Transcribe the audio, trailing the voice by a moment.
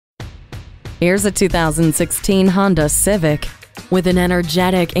Here's a 2016 Honda Civic. With an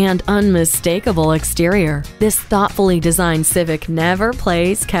energetic and unmistakable exterior, this thoughtfully designed Civic never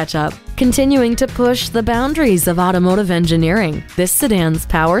plays catch-up. Continuing to push the boundaries of automotive engineering, this sedan's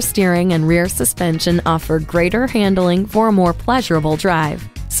power steering and rear suspension offer greater handling for a more pleasurable drive.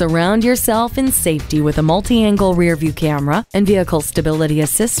 Surround yourself in safety with a multi-angle rear-view camera and vehicle stability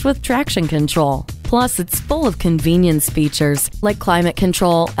assist with traction control. Plus, it's full of convenience features like climate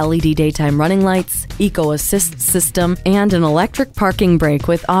control, LED daytime running lights, Eco Assist system, and an electric parking brake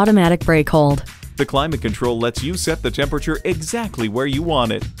with automatic brake hold. The climate control lets you set the temperature exactly where you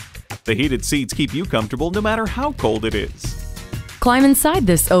want it. The heated seats keep you comfortable no matter how cold it is. Climb inside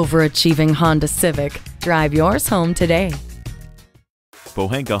this overachieving Honda Civic. Drive yours home today.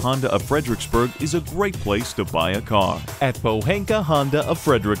 Pohanka Honda of Fredericksburg is a great place to buy a car. At Pohanka Honda of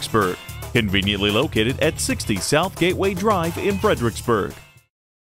Fredericksburg, conveniently located at 60 South Gateway Drive in Fredericksburg.